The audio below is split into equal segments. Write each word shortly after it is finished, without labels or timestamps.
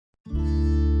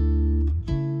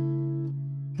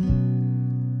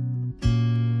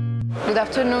Good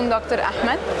afternoon, Dr.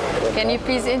 Ahmed. Can you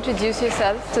please introduce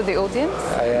yourself to the audience?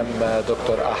 I am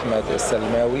Dr. Ahmed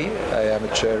Elsalmawy. I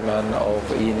am chairman of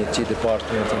ENT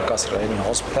department in Elkasr ElAiny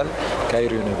Hospital,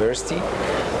 Cairo University.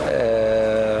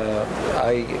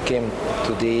 I came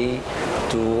today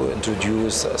to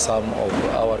introduce some of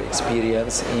our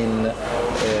experience in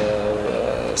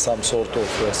some sort of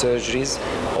surgeries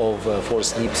for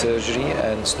sleep surgery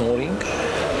and snoring.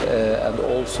 And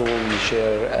also we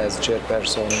share as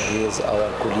chairperson with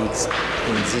our colleagues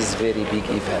in this very big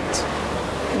event.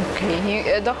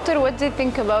 Okay. Doctor, what do you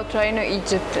think about Rhino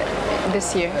Egypt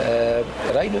this year?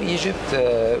 Rhino Egypt,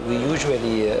 we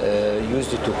usually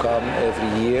used to come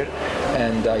every year,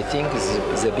 and I think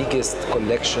is the biggest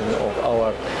collection of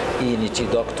our ENT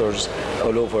doctors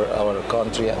all over our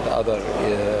country and other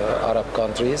Arab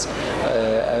countries.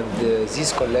 And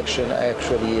this collection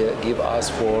actually give us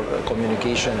for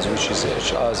communications with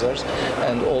each other,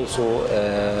 and also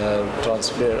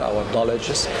transfer our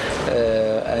knowledges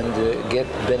and get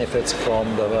benefits from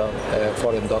the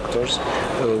foreign doctors,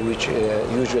 which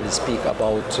usually speak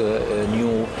about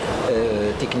new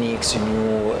techniques,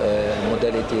 new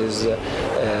modalities,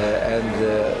 and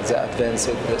the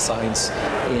advanced science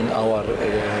in our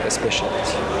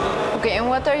specialty. Okay, and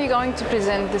what are you going to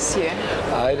present this year?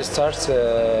 I'll start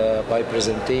by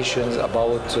presentations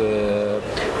about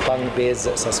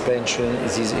tongue-based suspension.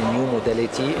 This is a new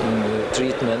modality in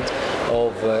treatment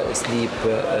of sleep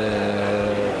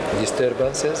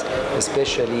disturbances,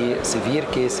 especially severe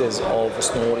cases of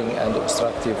snoring and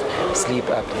obstructive sleep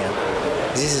apnea.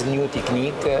 This is a new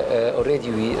technique. Already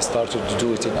we started to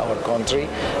do it in our country,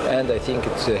 and I think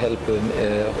it will help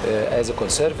as a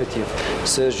conservative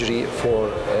surgery for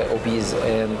obese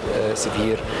and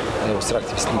severe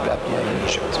obstructive sleep apnea in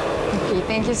Egypt. Okay,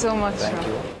 thank you so much. Thank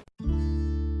you.